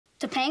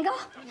Topanga?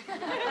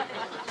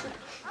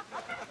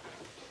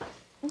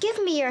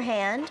 Give me your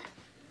hand.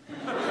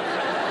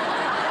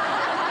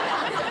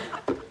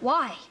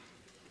 Why?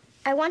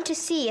 I want to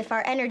see if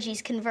our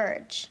energies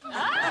converge.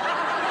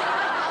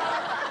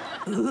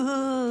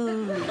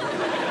 Ooh.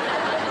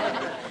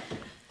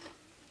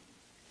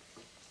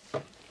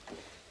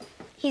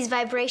 He's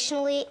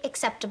vibrationally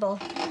acceptable.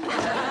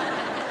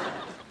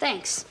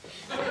 Thanks.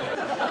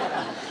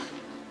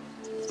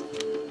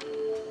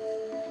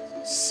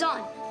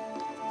 Sun.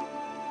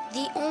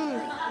 The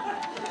only.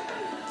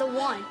 The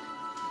one.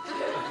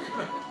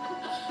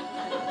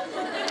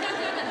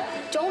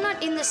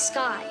 Donut in the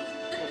sky.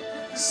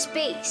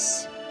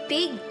 Space.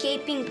 Big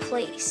gaping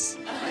place.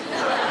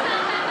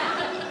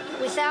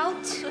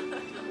 Without,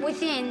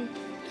 within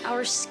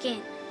our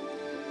skin.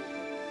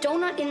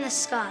 Donut in the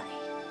sky.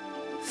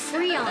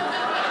 Freon.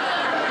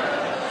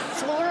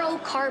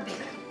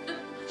 Fluorocarbon.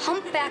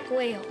 Humpback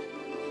whale.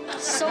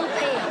 So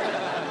pale.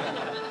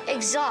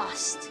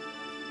 Exhaust.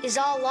 Is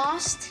all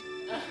lost.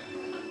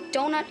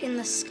 Donut in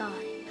the sky.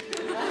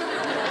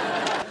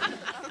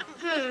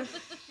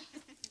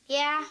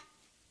 Yeah,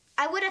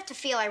 I would have to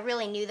feel I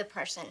really knew the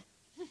person.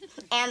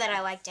 And that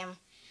I liked him.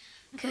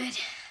 Good.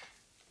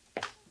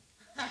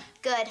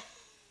 Good.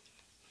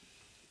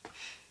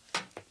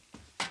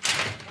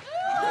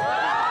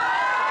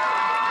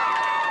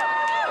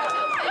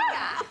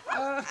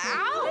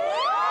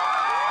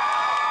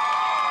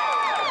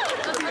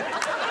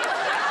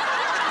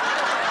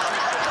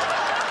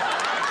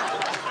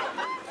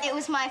 It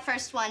was my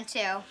first one,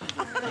 too.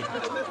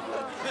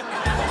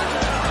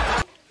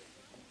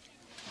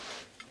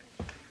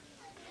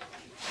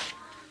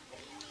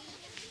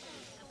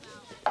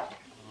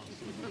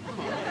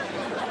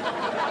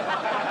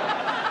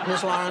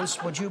 Miss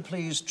Lawrence, would you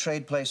please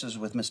trade places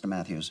with Mr.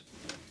 Matthews?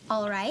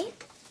 All right.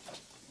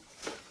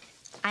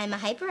 I'm a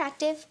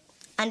hyperactive,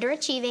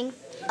 underachieving,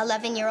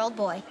 11-year-old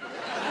boy.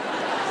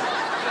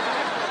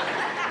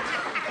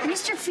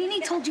 Mr.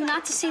 Feeney told you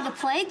not to say the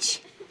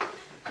pledge?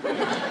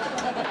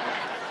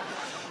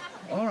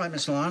 All right,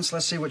 Miss Lawrence,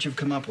 let's see what you've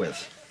come up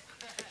with.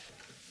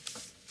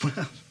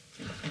 Well,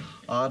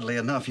 oddly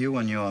enough, you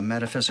and your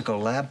metaphysical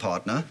lab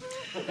partner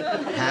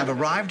have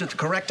arrived at the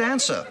correct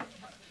answer.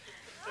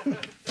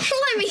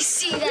 Let me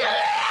see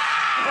that.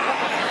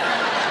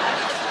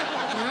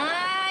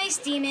 Nice,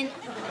 demon.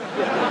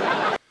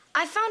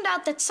 I found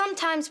out that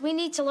sometimes we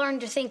need to learn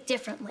to think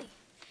differently.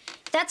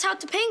 That's how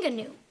Topanga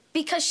knew,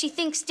 because she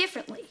thinks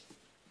differently.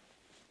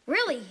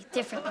 Really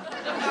differently.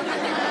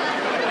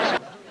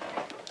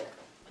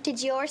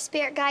 Did your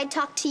spirit guide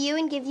talk to you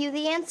and give you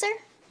the answer?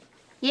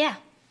 Yeah,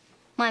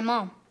 my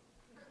mom.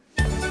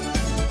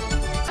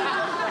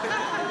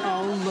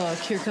 Oh, look,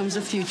 here comes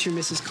the future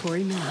Mrs.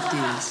 Cory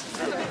Matthews.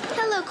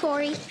 Hello,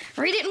 Cory.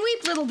 Read it and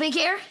weep, little big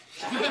hair.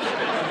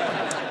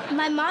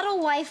 My model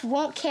wife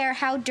won't care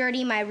how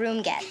dirty my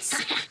room gets.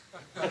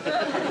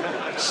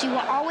 She will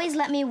always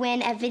let me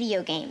win at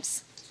video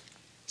games.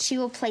 She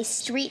will play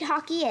street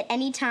hockey at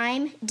any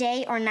time,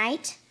 day or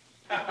night.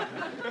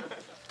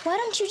 Why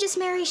don't you just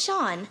marry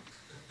Sean?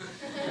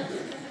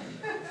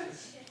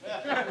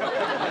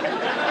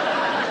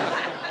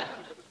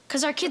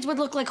 Because our kids would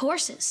look like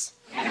horses.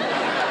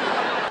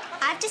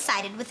 I've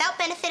decided without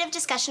benefit of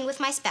discussion with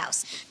my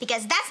spouse,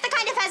 because that's the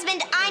kind of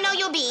husband I know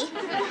you'll be.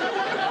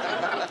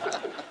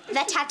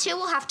 That tattoo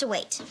will have to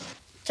wait.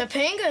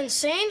 Topanga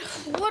insane?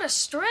 What a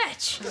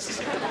stretch.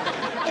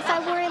 If I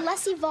were a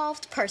less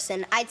evolved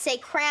person, I'd say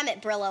cram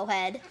it, Brillo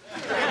head.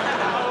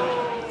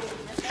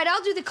 Right,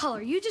 I'll do the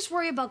color. You just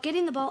worry about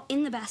getting the ball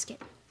in the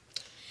basket.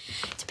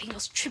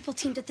 Topanga's triple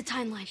teamed at the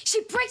timeline.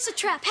 She breaks the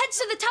trap, heads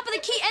to the top of the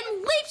key, and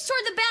leaps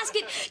toward the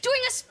basket,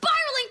 doing a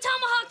spiraling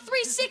tomahawk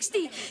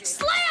 360.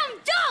 Slam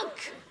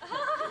dunk!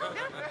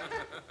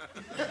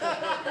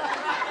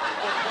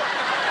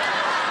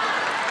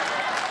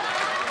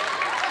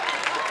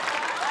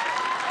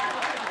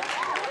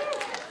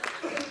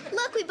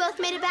 Look, we both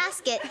made a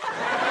basket.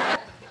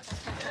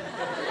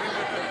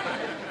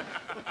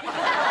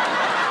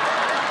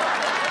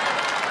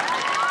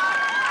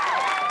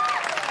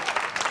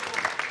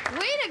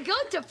 Way to go,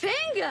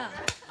 Topanga!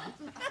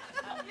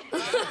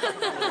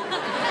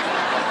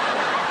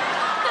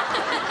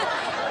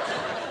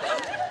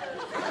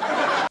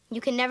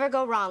 You can never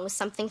go wrong with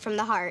something from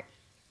the heart.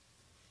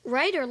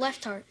 Right or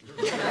left heart?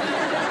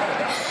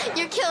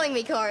 You're killing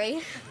me,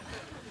 Cory.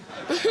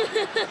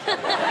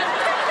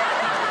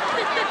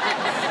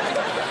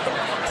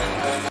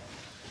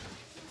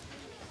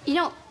 You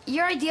know,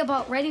 your idea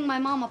about writing my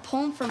mom a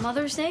poem for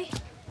Mother's Day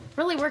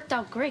really worked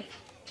out great.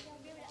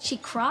 She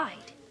cried.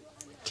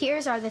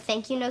 Tears are the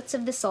thank you notes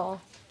of the soul.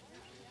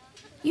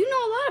 You know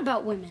a lot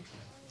about women.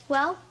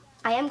 Well,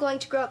 I am going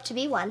to grow up to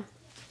be one.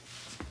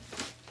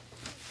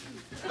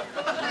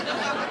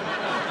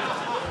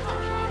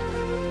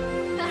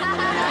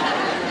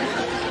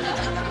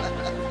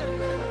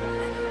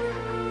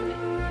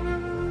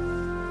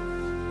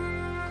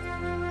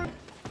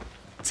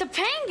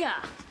 Topanga!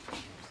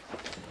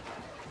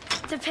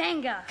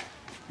 Topanga,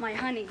 my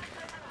honey.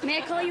 May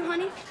I call you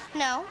honey?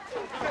 No.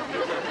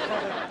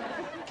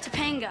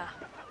 Topanga,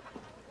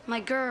 my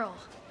girl,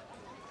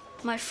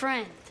 my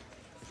friend,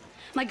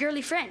 my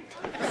girly friend.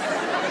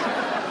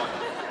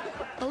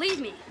 Believe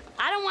me,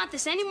 I don't want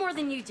this any more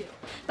than you do.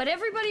 But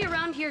everybody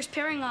around here is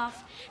pairing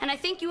off, and I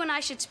think you and I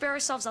should spare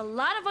ourselves a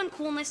lot of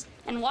uncoolness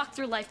and walk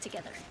through life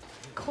together.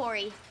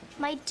 Cory,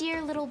 my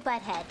dear little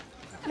butthead.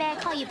 May I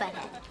call you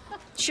butthead?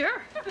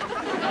 Sure.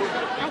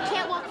 I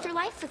can't walk through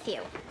life with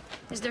you.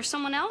 Is there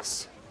someone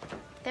else?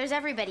 There's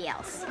everybody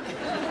else.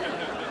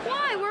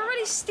 Why? We're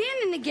already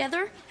standing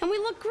together, and we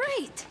look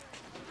great.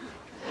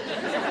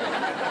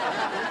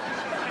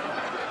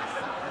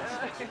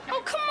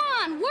 Oh, come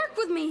on, work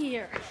with me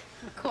here.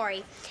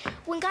 Cory,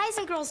 when guys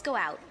and girls go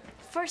out,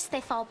 first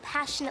they fall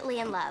passionately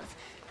in love.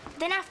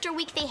 Then after a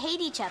week, they hate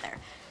each other.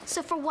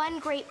 So for one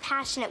great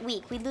passionate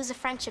week, we lose a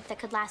friendship that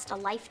could last a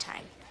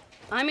lifetime.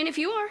 I mean, if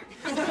you are.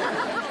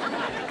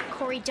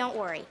 Cory, don't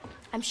worry.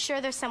 I'm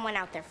sure there's someone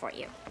out there for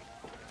you.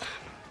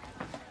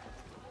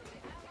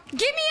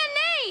 Give me a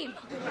name!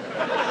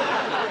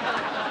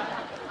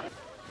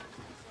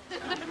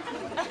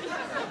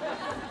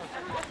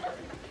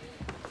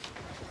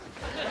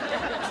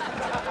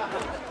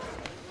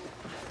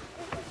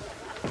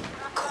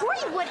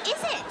 Cory, what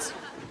is it?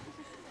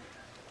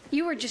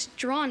 You were just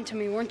drawn to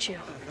me, weren't you?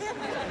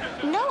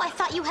 No, I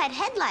thought you had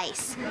head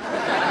lice.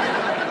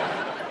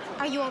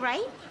 Are you all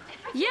right?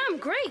 Yeah, I'm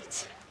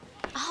great.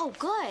 Oh,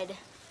 good.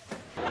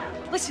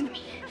 Listen to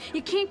me.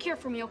 You can't care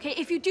for me, okay?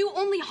 If you do,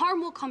 only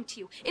harm will come to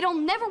you. It'll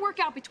never work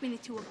out between the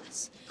two of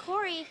us.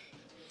 Cory,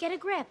 get a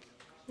grip.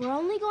 We're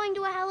only going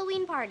to a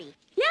Halloween party.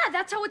 Yeah,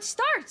 that's how it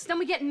starts. Then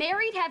we get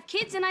married, have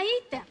kids, and I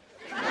eat them.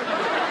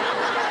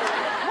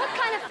 What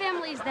kind of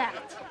family is that?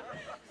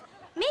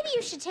 Maybe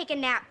you should take a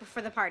nap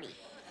before the party.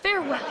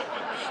 Farewell.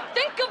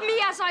 Think of me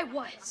as I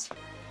was.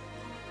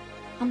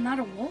 I'm not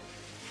a wolf.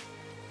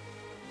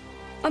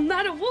 I'm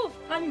not a wolf.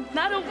 I'm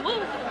not a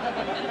wolf.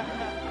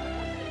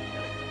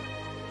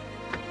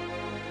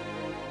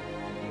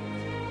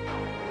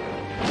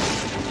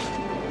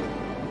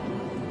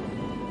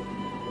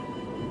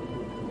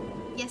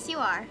 Yes, you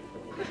are.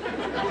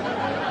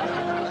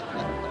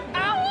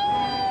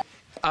 Ow!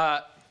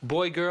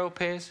 Boy-girl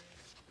pairs?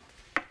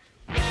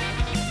 Okay,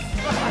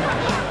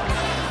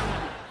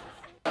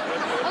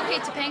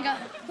 Topanga,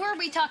 where are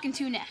we talking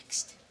to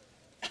next?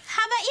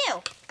 How about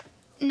you?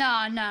 No.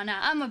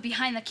 I'm a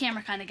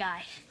behind-the-camera kind of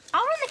guy.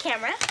 I'll run the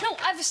camera. No,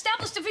 I've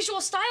established a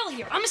visual style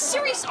here. I'm a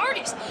serious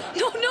artist.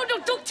 No,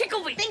 don't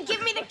tickle me. Then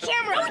give me the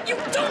camera. No, you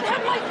don't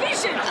have my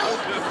vision.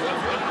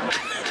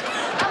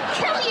 I'll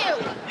kill you.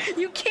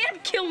 You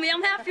can't kill me.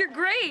 I'm half your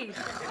grade.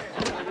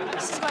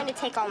 This is going to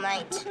take all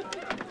night.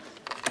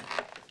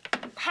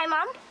 Hi,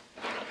 Mom.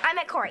 I'm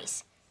at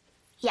Cory's.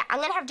 Yeah, I'm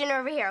gonna have dinner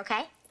over here,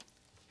 okay?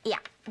 Yeah,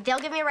 they'll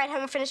give me a ride home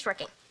when I'm finished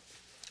working.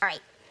 All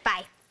right,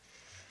 bye.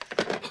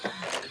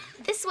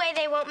 This way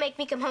they won't make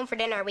me come home for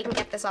dinner. We can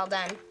get this all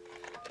done.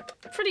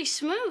 Pretty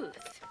smooth.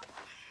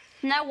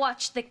 Now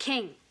watch the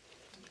king.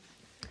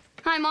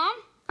 Hi, Mom.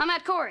 I'm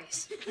at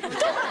Cory's.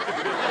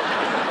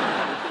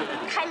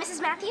 Hi,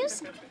 Mrs.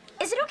 Matthews.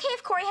 Is it okay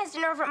if Cory has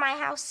dinner over at my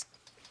house?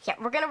 Yeah,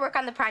 we're gonna work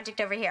on the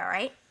project over here, all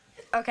right?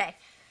 Okay.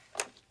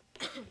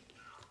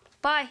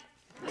 Bye.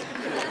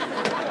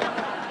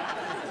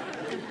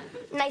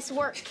 Nice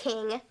work,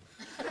 King.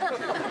 All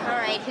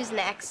right, who's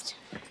next?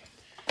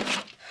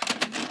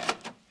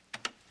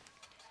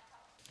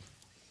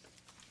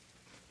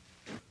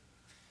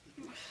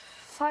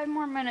 5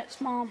 more minutes,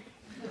 Mom.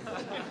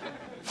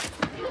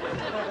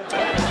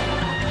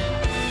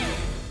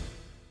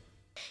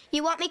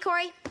 You want me,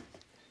 Cory?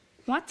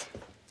 What?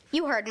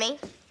 You heard me.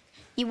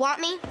 You want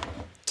me?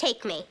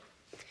 Take me.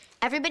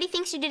 Everybody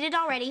thinks you did it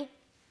already,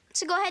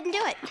 so go ahead and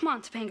do it. Come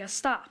on, Topanga,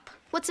 stop.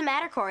 What's the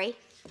matter, Cory?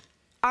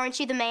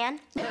 Aren't you the man?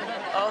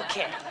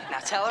 Okay, now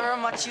tell her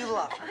how much you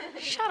love her.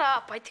 Shut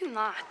up, I do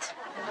not.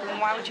 Then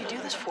why would you do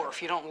this for her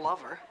if you don't love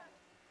her?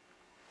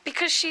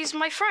 Because she's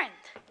my friend.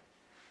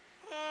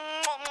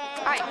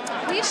 All right,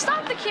 will you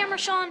stop the camera,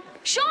 Sean?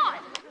 Sean!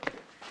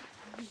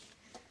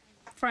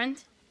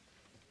 Friend?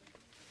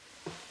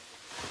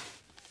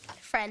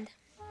 Friend.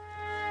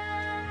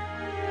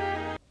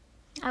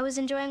 I was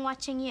enjoying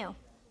watching you.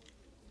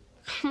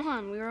 Come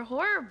on, we were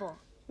horrible.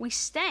 We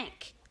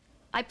stank.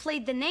 I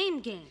played the name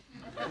game.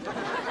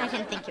 I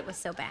didn't think it was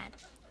so bad.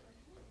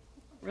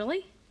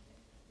 Really?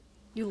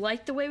 You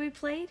liked the way we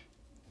played?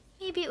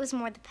 Maybe it was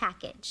more the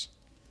package.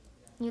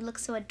 You look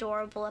so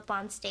adorable up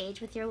on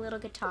stage with your little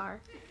guitar.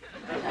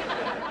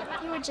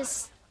 You were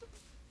just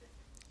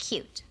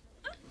cute.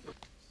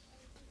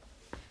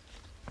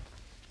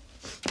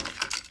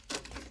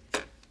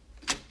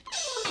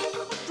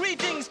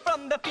 Greetings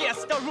from the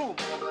Fiesta Room.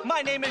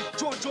 My name is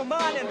Jojo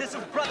Man and this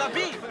is Brother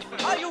B.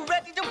 Are you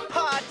ready to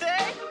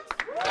party?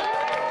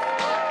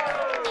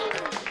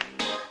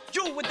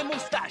 You with the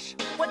mustache,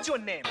 what's your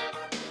name?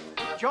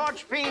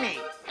 George Feeney.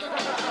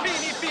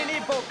 Beanie,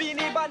 beanie, bo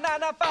beanie,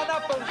 banana, banana,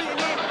 bo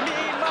beanie,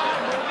 me, my,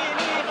 bo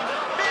beanie,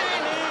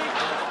 beanie.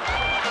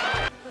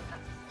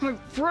 My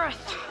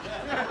breath.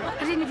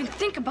 I didn't even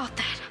think about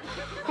that.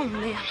 Oh,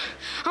 man.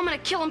 I'm gonna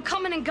kill him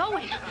coming and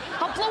going.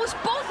 I'll blow us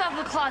both out of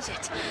the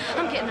closet.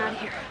 I'm getting out of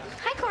here.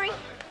 Hi, Cory.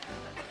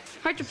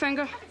 Hi,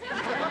 Topanga.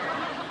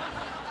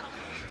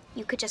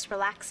 You could just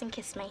relax and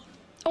kiss me.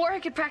 Or I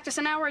could practice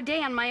an hour a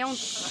day on my own.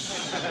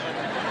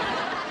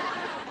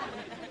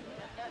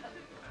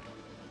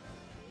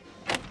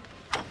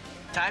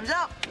 Time's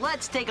up.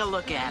 Let's take a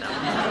look at him.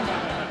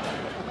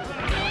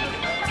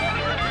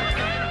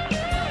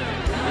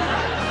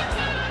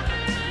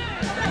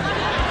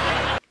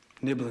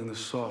 Nibbling the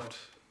soft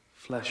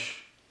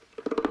flesh.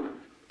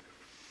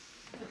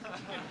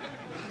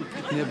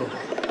 Nibble.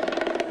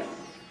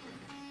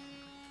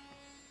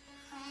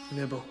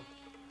 Nibble.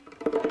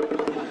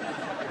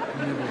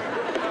 Nibble.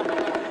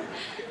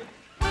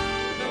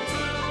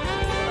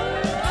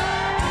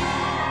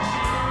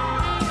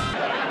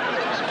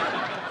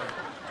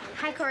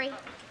 Hi, Cory.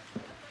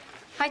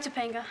 Hi,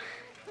 Topanga.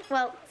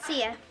 Well, see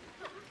ya.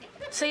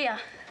 See ya.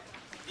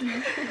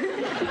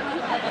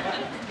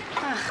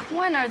 Ugh,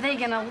 when are they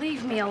gonna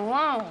leave me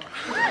alone?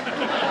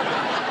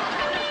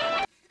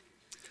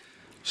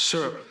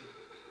 Syrup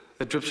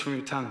that drips from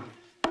your tongue.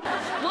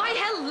 Why,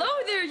 hello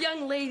there,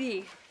 young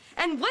lady.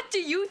 And what do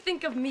you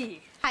think of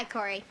me? Hi,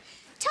 Cory.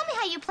 Tell me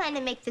how you plan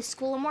to make this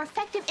school a more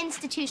effective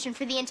institution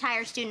for the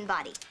entire student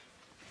body.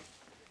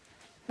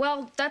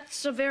 Well,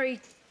 that's a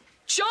very...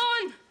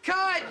 Sean!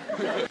 Cut!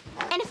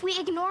 And if we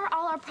ignore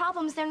all our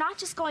problems, they're not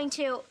just going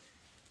to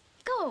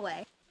go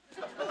away.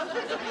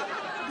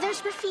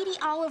 There's graffiti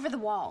all over the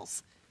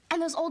walls.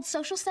 And those old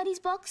social studies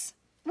books,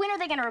 when are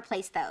they going to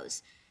replace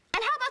those?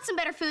 And how about some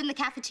better food in the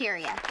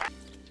cafeteria?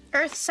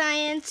 Earth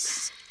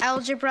science,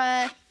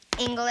 algebra,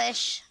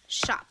 English,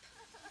 shop.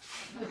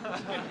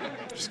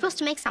 You're supposed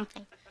to make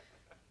something.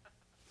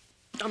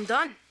 I'm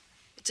done.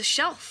 It's a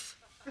shelf.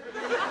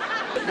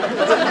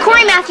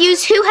 Cory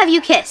Matthews, who have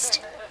you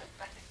kissed?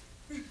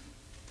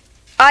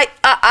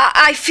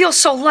 I feel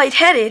so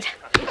lightheaded.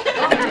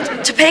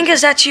 Topanga,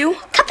 is that you?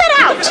 Cut that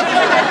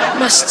out!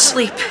 Must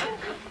sleep.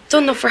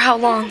 Don't know for how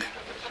long.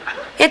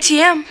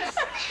 Auntie M.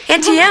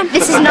 Auntie M.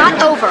 This is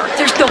not over.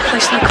 There's no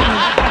place like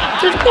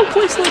home. There's no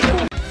place like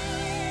home.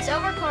 It's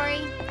over,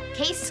 Cory.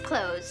 Case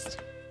closed.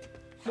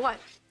 What?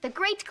 The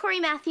great Cory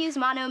Matthews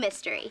mono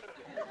mystery.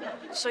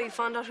 So you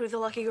found out who the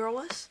lucky girl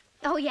was?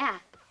 Oh, yeah.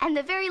 And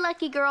the very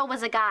lucky girl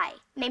was a guy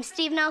named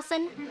Steve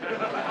Nelson.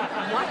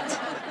 What?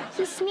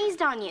 He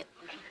sneezed on you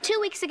 2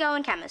 weeks ago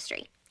in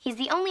chemistry. He's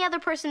the only other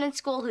person in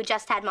school who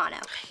just had mono.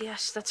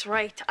 Yes, that's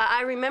right.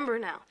 I remember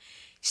now.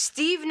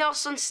 Steve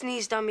Nelson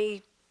sneezed on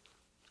me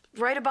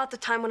right about the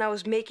time when I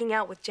was making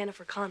out with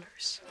Jennifer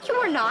Connors. You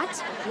were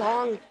not.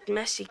 Long,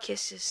 messy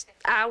kisses.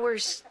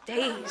 Hours,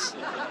 days.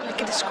 I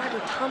could describe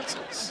with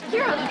tonsils.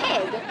 You're a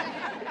pig.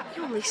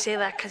 You only say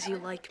that because you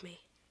like me.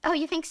 Oh,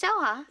 you think so,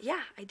 huh?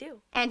 Yeah, I do.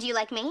 And you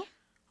like me?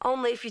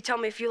 Only if you tell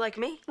me if you like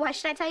me. Why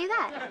should I tell you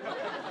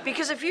that?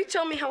 Because if you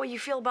tell me how you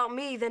feel about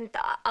me, then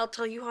I'll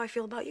tell you how I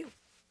feel about you.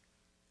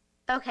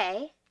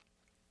 Okay.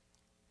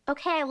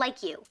 Okay, I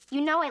like you. You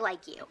know I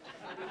like you.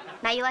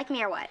 Now you like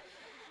me or what?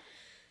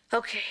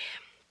 Okay,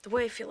 the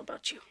way I feel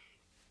about you.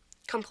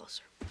 Come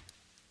closer.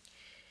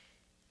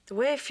 The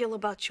way I feel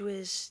about you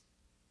is...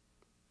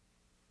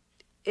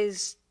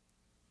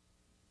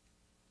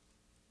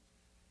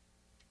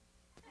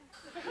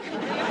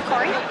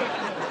 Cory?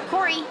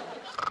 Cory?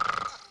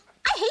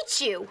 I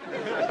hate you.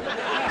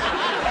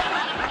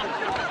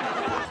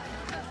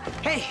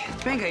 Hey,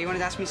 Topanga, you wanted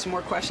to ask me some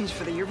more questions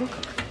for the yearbook?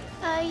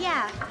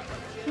 Yeah.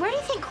 Where do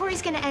you think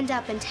Cory's gonna end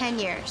up in 10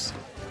 years?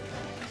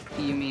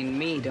 You mean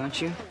me,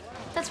 don't you?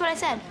 That's what I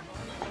said.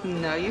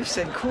 No, you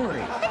said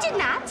Cory. I did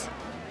not.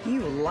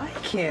 You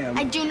like him.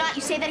 I do not.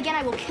 You say that again,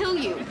 I will kill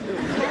you.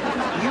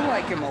 You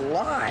like him a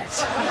lot.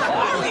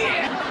 Oh,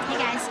 yeah. Hey,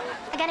 guys.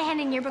 I gotta hand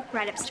in yearbook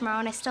write-ups tomorrow,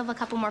 and I still have a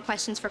couple more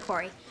questions for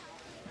Cory.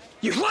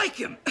 You like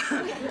him?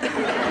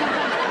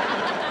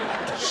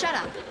 Shut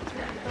up.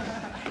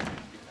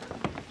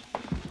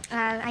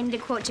 I need a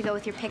quote to go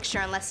with your picture,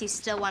 unless you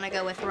still want to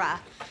go with Ra.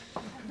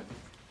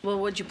 Well,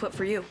 what'd you put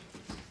for you?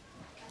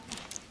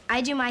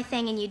 I do my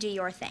thing and you do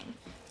your thing.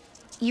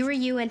 You are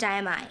you and I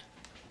am I.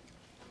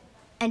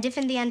 And if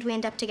in the end we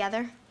end up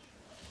together,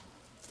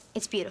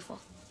 it's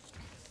beautiful.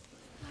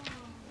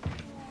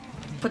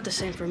 Put the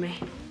same for me.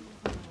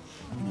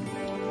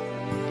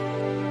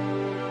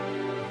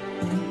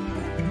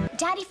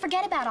 Daddy,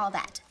 forget about all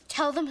that.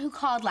 Tell them who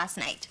called last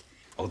night.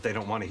 Oh, they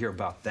don't want to hear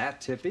about that,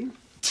 Tippy?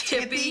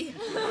 Tippy?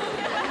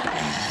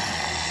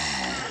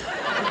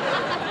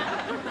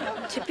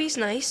 Tippy's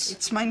nice.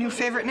 It's my new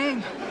favorite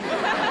name.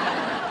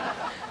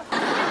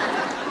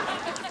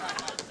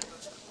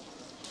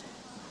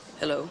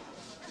 Hello.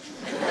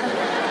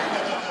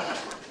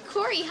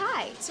 Cory,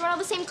 hi. So we're all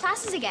the same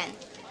classes again.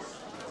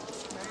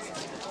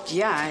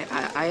 Yeah,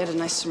 I had a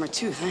nice summer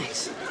too,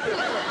 thanks.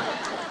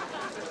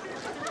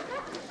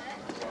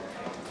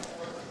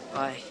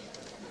 Bye.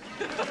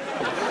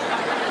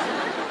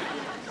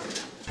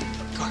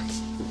 Gar,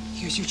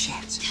 here's your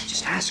chance.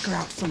 Just ask her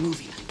out for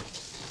movie night.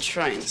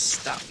 Try and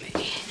stop me.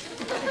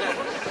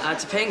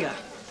 Topanga.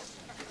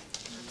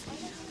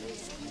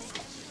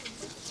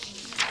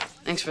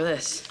 Thanks for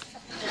this.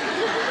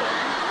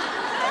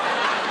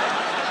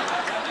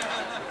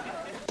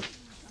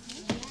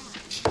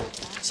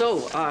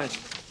 So,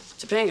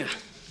 Topanga,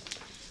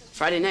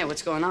 Friday night,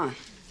 what's going on?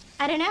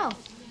 I don't know.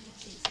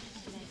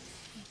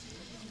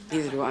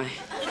 Neither do I.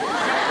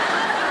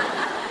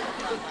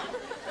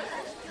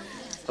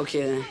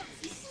 Okay, then.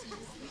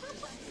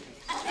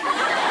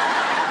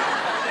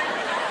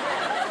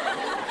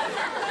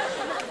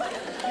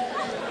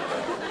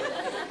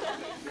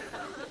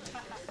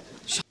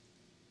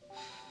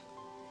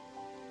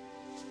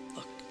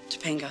 Look,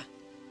 Topanga,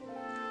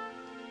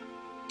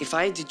 if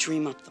I had to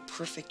dream up the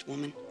perfect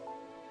woman,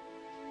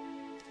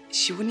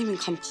 she wouldn't even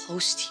come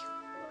close to you.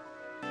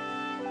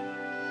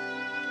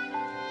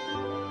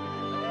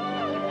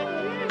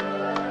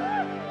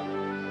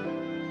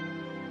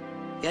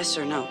 Yes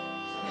or no?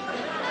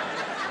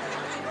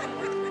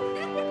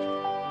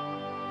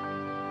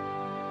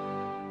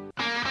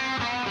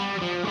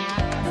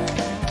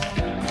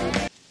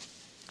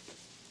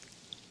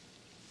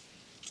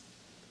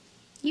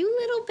 You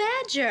little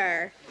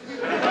badger.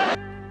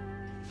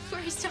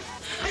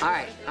 All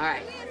right, all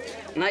right.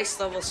 Nice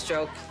level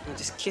stroke. Now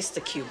just kiss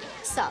the cube.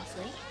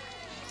 Softly.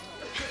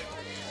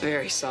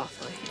 Very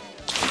softly.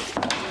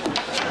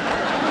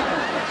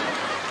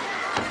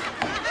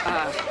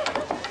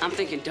 I'm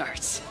thinking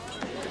darts.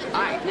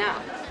 All right, now,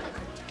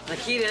 the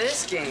key to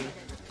this game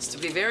is to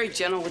be very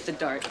gentle with the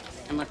dart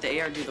and let the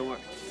air do the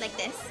work. Like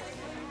this.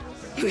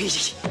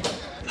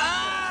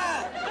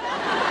 Ah!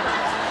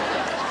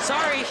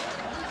 Sorry.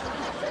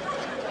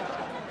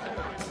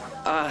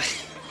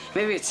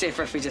 Maybe it's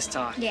safer if we just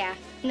talk. Yeah.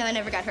 No, I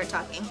never got her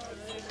talking.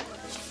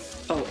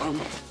 Oh,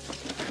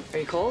 are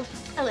you cold?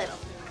 A little.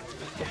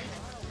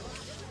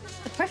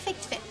 The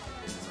perfect fit.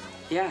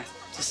 Yeah,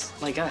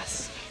 just like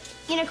us.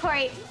 You know,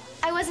 Cory,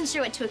 I wasn't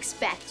sure what to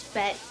expect,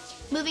 but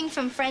moving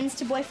from friends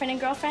to boyfriend and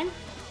girlfriend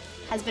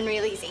has been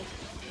real easy.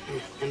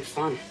 And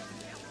fun.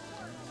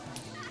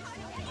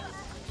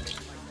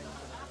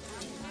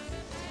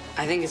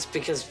 I think it's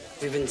because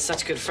we've been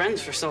such good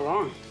friends for so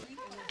long.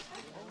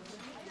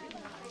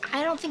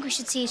 I don't think we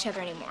should see each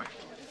other anymore.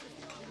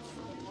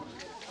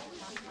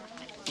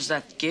 Does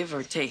that give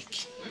or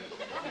take?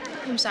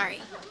 I'm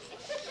sorry.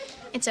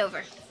 It's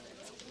over.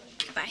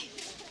 Bye.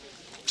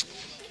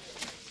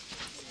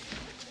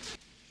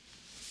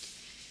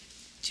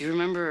 Do you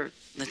remember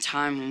the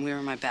time when we were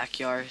in my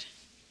backyard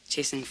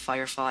chasing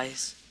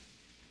fireflies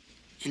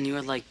and you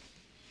had like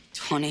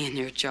 20 in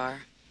your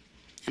jar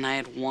and I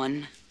had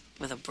one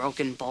with a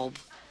broken bulb?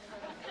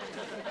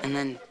 And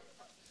then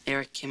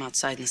Eric came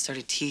outside and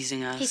started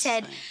teasing us. He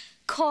said,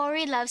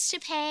 Cory loves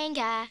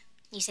Topanga.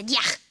 You said,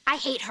 yuck, I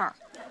hate her.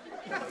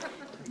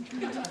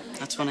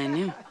 That's when I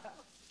knew.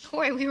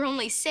 Cory, we were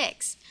only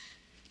 6.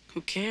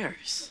 Who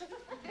cares?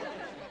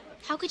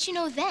 How could you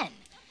know then?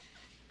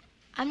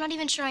 I'm not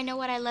even sure I know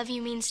what I love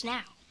you means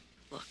now.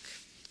 Look,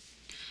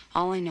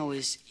 all I know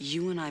is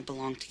you and I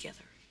belong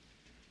together.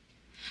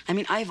 I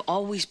mean, I've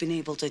always been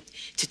able to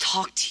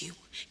talk to you,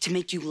 to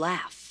make you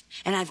laugh.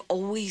 And I've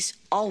always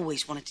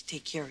wanted to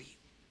take care of you.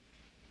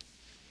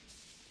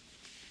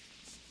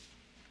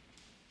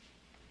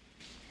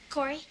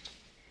 Cory?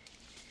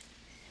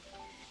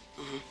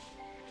 Uh-huh.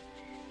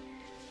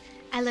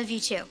 I love you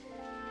too.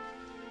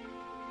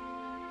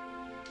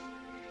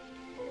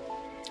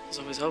 I was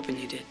always hoping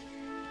you did.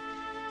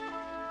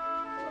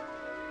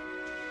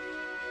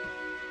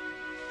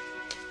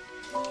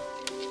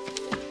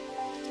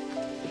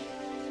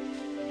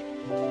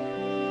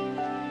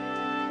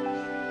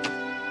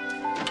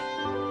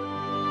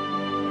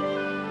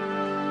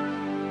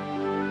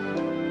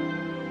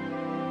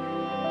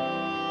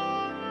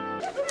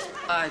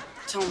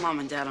 Tell Mom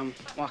and Dad I'm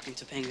walking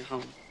Topanga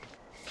home.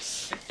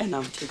 And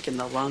I'm taking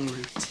the long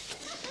route.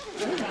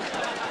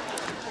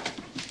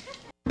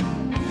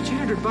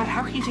 $200,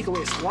 how can you take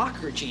away his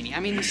locker, Jeannie? I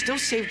mean, he still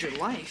saved your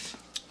life.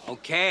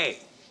 Okay.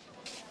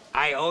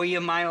 I owe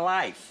you my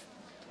life.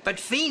 But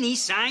Feeney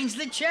signs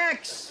the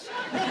checks.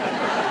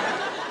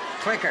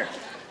 Quicker.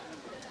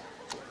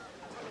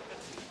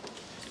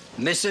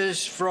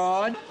 Mrs.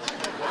 Fraud?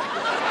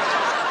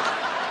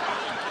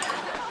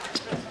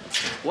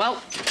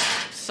 Well,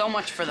 so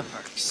much for the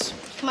perks.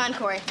 Come on,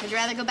 Cory. Would you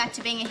rather go back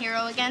to being a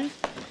hero again?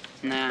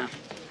 Nah,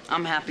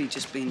 I'm happy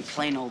just being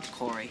plain old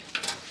Cory.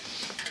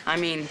 I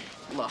mean,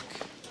 look,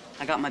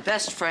 I got my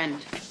best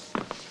friend,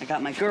 I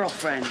got my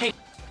girlfriend. Hey.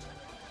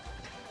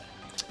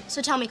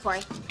 So tell me,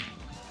 Cory,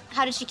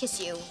 how did she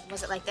kiss you?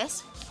 Was it like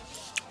this?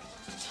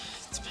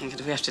 Topanga,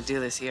 do we have to do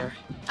this here?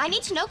 I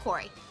need to know,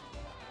 Cory.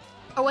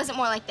 Or was it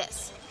more like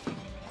this?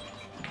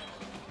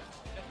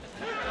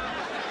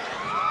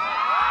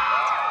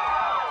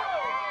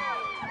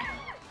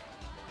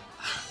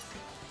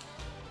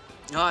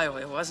 No,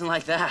 it wasn't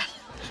like that.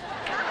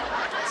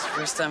 It's the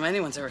first time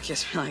anyone's ever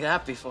kissed me like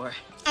that before.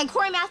 And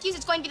Cory Matthews,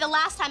 it's going to be the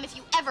last time if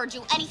you ever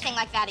do anything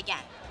like that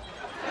again.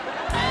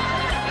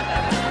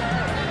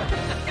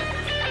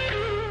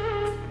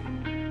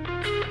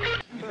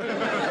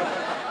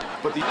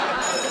 But the...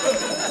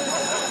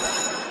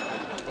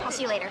 I'll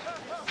see you later.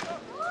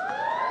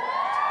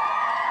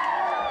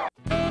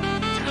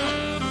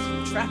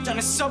 Trapped on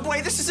a subway,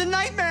 this is a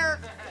nightmare!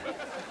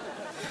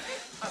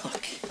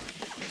 Look,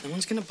 no one's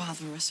one's gonna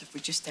bother us if we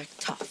just act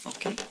tough,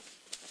 okay?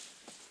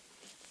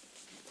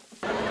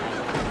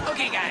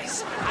 Okay,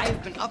 guys,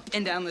 I've been up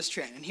and down this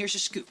train, and here's your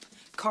scoop.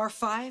 Car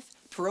 5,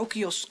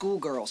 parochial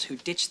schoolgirls who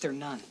ditched their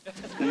nun.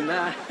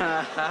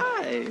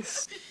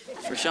 Nice.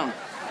 For Sean.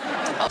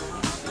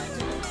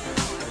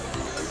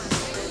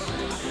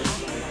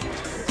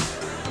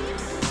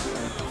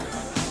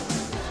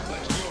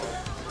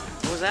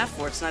 What was that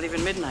for? It's not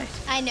even midnight.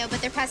 I know,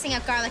 but they're passing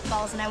out garlic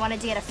balls, and I wanted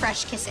to get a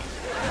fresh kiss in.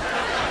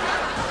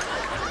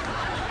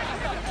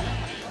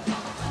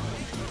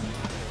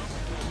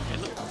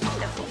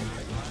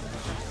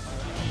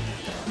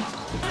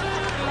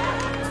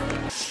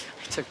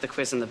 I took the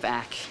quiz in the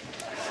back.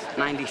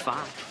 95.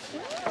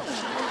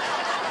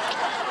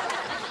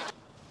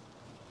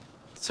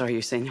 So are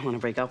you saying you want to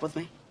break up with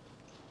me?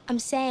 I'm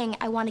saying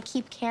I want to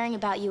keep caring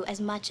about you as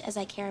much as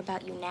I care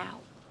about you now.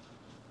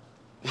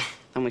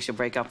 Then we should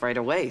break up right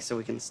away so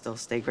we can still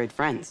stay great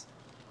friends.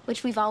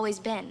 Which we've always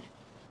been.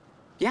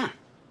 Yeah.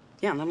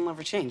 Yeah, and that'll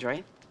never change,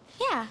 right?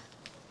 Yeah.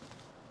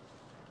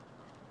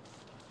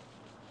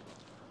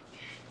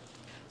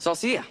 So I'll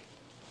see ya.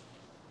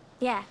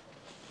 Yeah.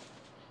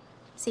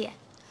 See ya.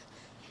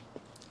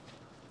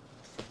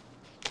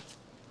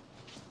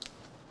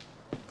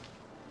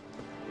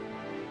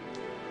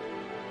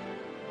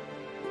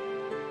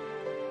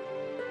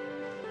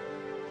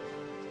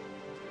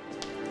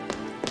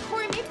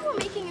 Cory, maybe we're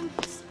making him...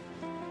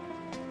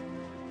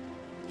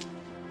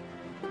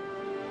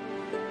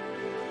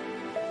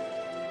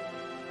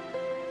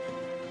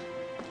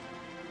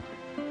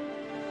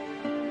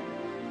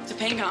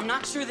 Topanga, I'm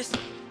not sure this...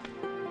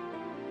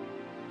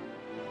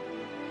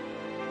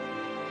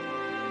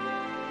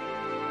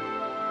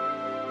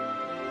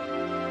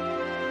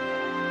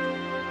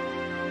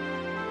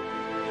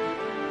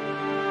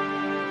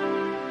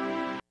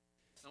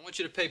 I want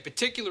you to pay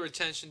particular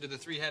attention to the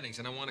 3 headings,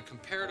 and I want a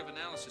comparative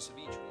analysis of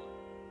each one.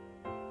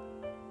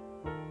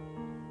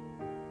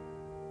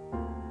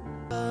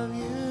 Love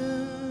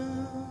you,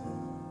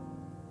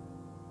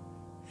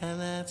 and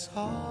that's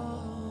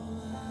all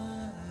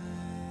I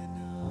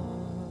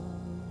know.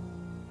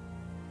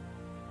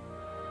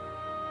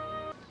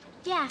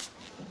 Yeah.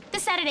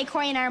 This Saturday,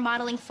 Cory and I are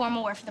modeling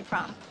formal wear for the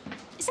prom.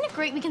 Isn't it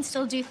great we can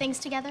still do things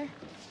together?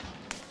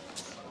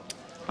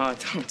 Oh,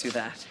 don't do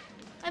that.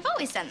 I've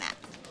always done that.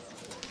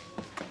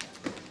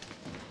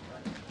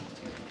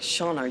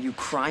 Sean, are you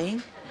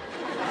crying?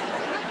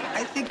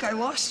 I think I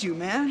lost you,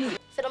 man. If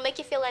it'll make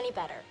you feel any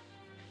better.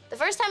 The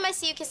first time I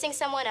see you kissing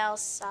someone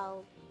else,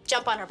 I'll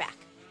jump on her back.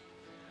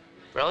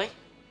 Really?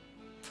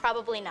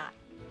 Probably not.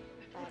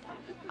 But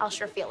I'll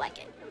sure feel like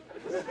it.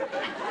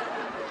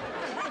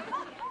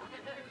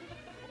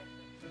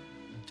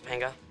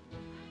 Topanga?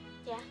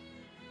 Yeah?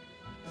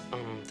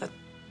 That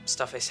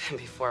stuff I said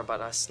before about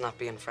us not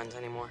being friends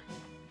anymore.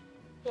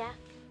 Yeah?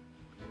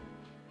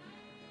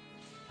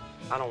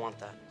 I don't want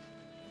that.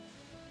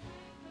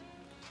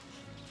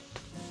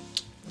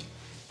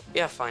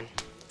 Yeah, fine.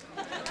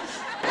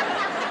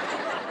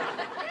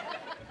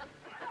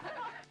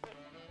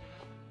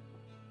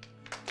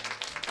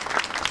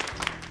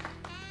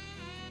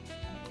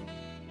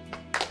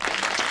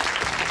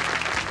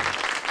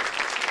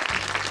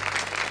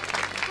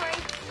 Cory,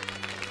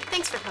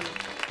 thanks for coming.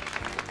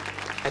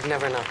 I'd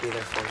never not be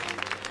there for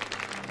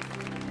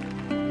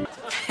you.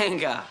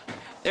 Topanga,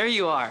 there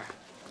you are.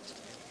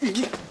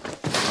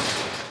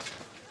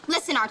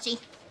 Listen, Archie.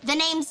 The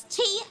name's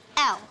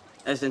T.L.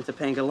 As in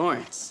Topanga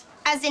Lawrence.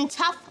 As in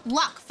tough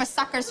luck for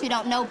suckers who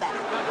don't know better.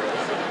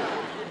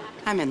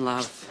 I'm in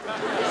love.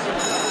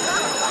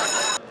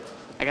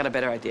 I got a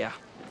better idea.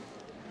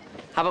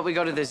 How about we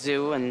go to the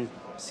zoo and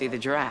see the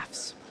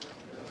giraffes?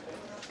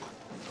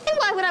 And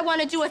why would I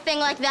want to do a thing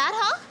like that,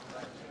 huh?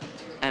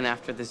 And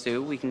after the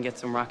zoo, we can get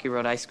some Rocky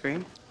Road ice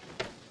cream.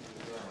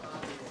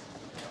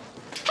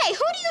 Hey,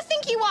 who do you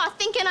think you are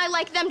thinking I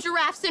like them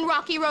giraffes and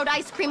Rocky Road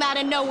ice cream out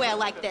of nowhere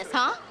like this,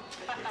 huh?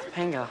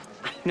 Topanga,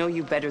 I know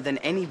you better than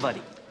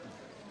anybody.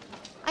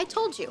 I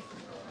told you.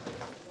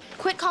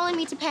 Quit calling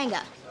me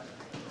Topanga.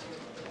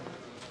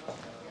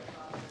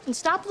 And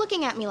stop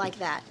looking at me like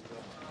that.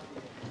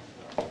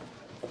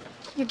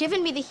 You're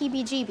giving me the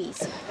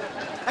heebie-jeebies.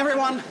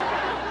 Everyone!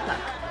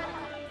 Look,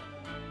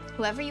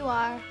 whoever you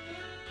are,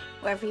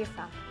 wherever you're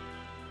from,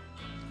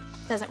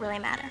 doesn't really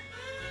matter.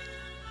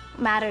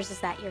 What matters is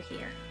that you're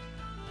here.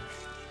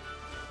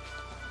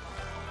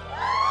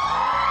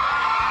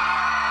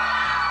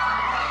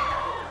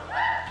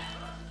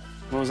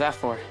 What was that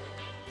for?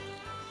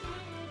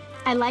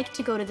 I like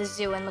to go to the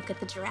zoo and look at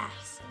the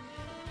giraffes.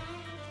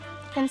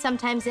 And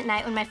sometimes at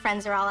night when my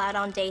friends are all out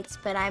on dates,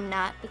 but I'm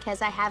not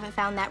because I haven't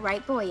found that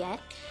right boy yet,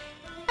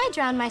 I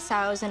drown my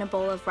sorrows in a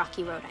bowl of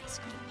Rocky Road ice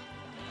cream.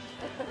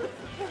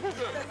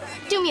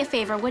 Do me a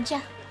favor, would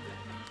ya?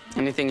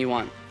 Anything you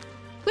want.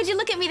 Would you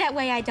look at me that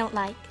way I don't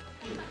like?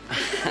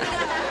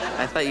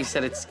 I thought you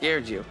said it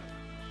scared you.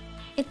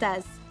 It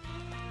does.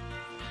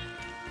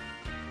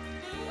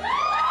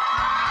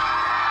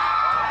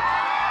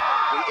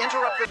 We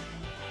interrupt the...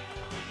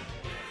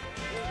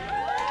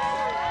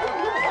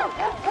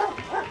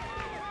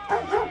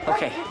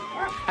 Okay,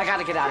 I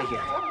gotta get out of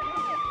here.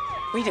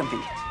 Wait a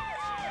minute.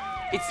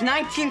 It's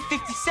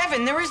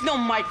 1957. There is no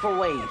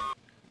microwave.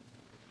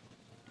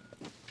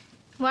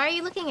 Why are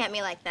you looking at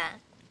me like that?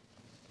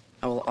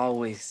 I will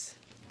always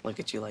look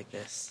at you like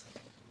this.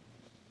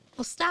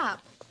 Well,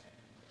 stop.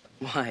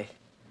 Why?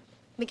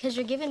 Because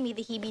you're giving me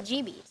the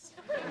heebie-jeebies.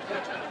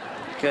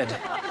 Good.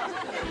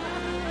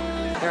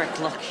 Eric,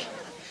 look.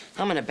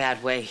 I'm in a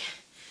bad way.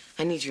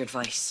 I need your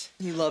advice.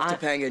 You love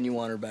Topanga and you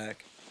want her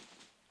back.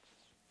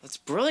 That's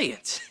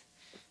brilliant.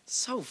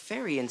 So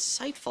very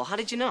insightful. How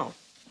did you know?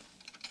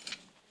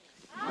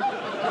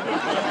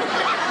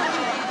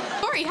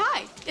 Cory,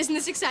 hi. Isn't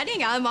this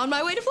exciting? I'm on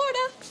my way to Florida.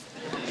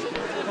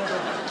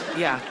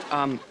 Yeah,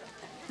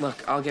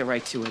 look, I'll get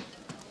right to it.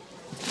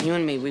 You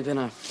and me, we've been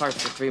apart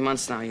for 3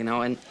 months now, you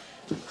know, and,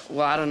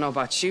 well, I don't know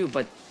about you,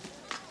 but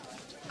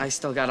I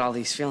still got all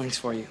these feelings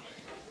for you.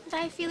 I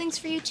have feelings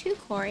for you too,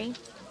 Cory.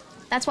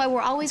 That's why we're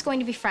always going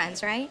to be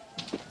friends, right?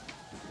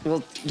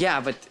 Well,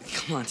 yeah, but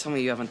come on, tell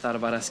me you haven't thought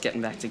about us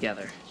getting back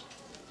together.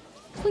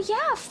 Well, yeah,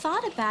 I've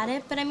thought about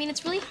it, but I mean,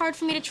 it's really hard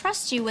for me to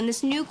trust you when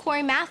this new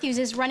Cory Matthews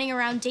is running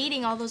around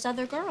dating all those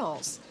other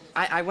girls.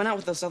 I went out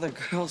with those other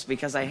girls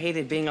because I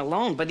hated being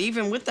alone, but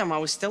even with them, I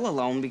was still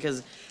alone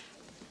because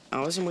I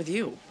wasn't with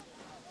you.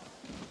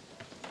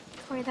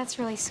 Cory, that's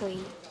really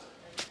sweet.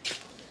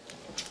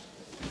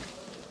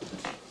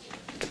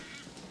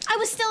 I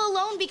was still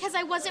alone because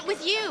I wasn't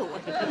with you.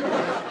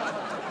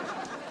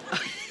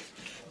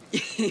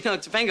 You know,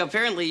 Topanga,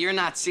 apparently you're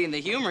not seeing the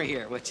humor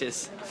here, which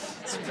is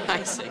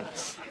surprising.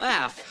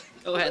 Laugh.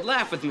 Go ahead,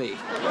 laugh with me.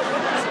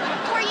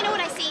 Cory, you know what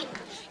I see?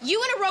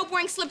 You in a robe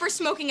wearing slippers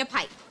smoking a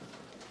pipe.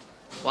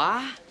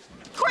 What?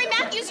 Cory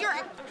Matthews, you're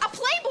a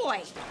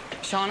playboy.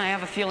 Sean, I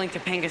have a feeling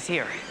Topanga's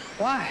here.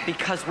 Why?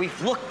 Because we've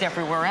looked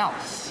everywhere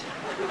else.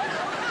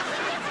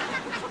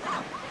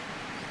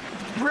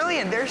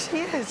 Brilliant, there she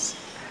is.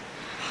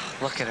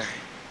 Look at her.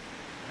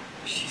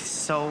 She's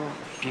so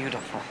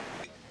beautiful.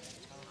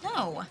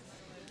 No.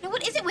 No,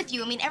 what is it with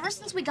you? I mean, ever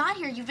since we got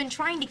here, you've been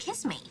trying to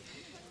kiss me.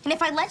 And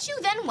if I let you,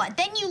 then what?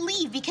 Then you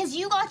leave because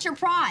you got your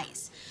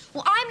prize.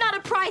 Well, I'm not a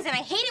prize, and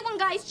I hate it when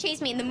guys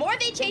chase me. And the more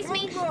they chase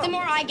me, the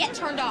more I get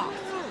turned off.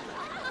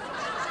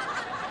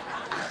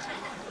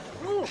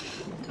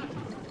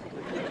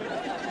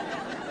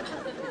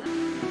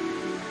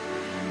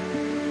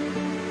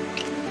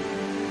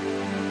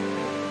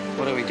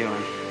 What are we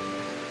doing?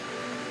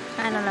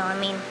 I don't know. I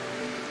mean,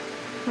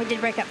 we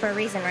did break up for a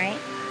reason, right?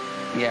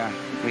 Yeah,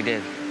 we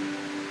did.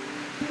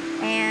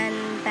 And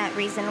that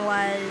reason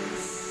was...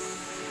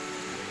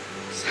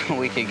 So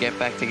we could get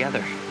back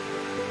together.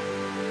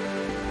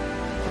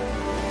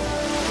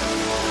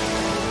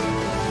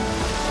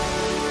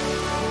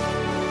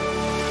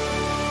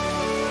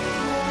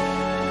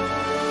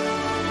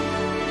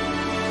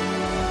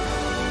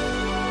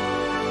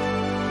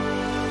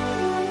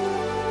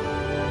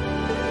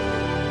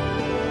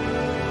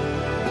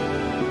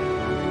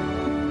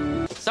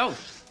 So,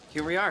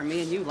 here we are,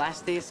 me and you,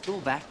 last day of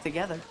school, back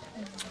together.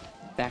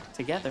 Back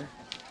together.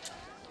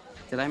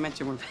 Did I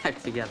mention we're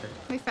back together?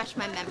 Refresh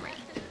my memory.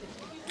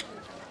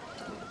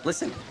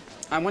 Listen,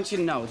 I want you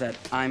to know that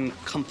I'm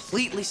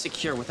completely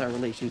secure with our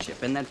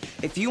relationship, and that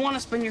if you want to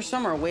spend your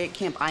summer away at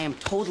camp, I am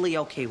totally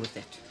okay with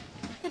it.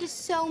 That is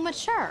so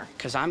mature.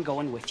 Because I'm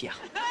going with you.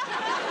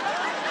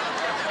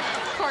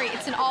 Cory,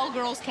 it's an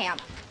all-girls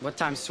camp. What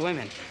time's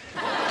swimming?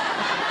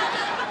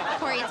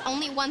 Cory, it's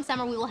only one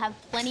summer. We will have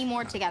plenty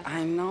more together.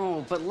 I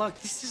know, but look,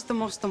 this is the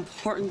most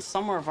important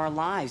summer of our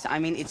lives. I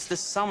mean, it's the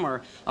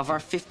summer of our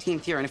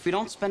 15th year, and if we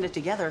don't spend it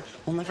together,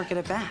 we'll never get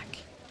it back.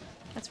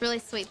 That's really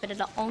sweet, but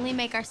it'll only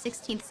make our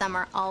 16th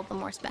summer all the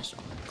more special.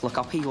 Look,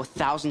 I'll pay you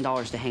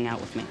 $1,000 to hang out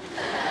with me.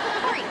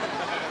 Cory,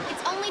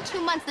 it's only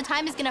 2 months. The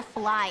time is gonna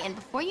fly, and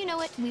before you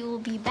know it, we will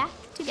be back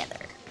together.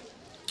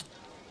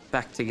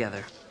 Back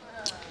together.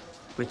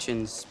 Which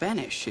in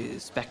Spanish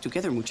is back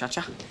together,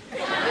 muchacha. We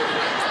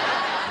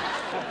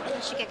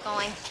should get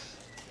going.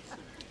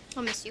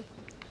 I'll miss you.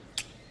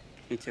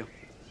 Me too.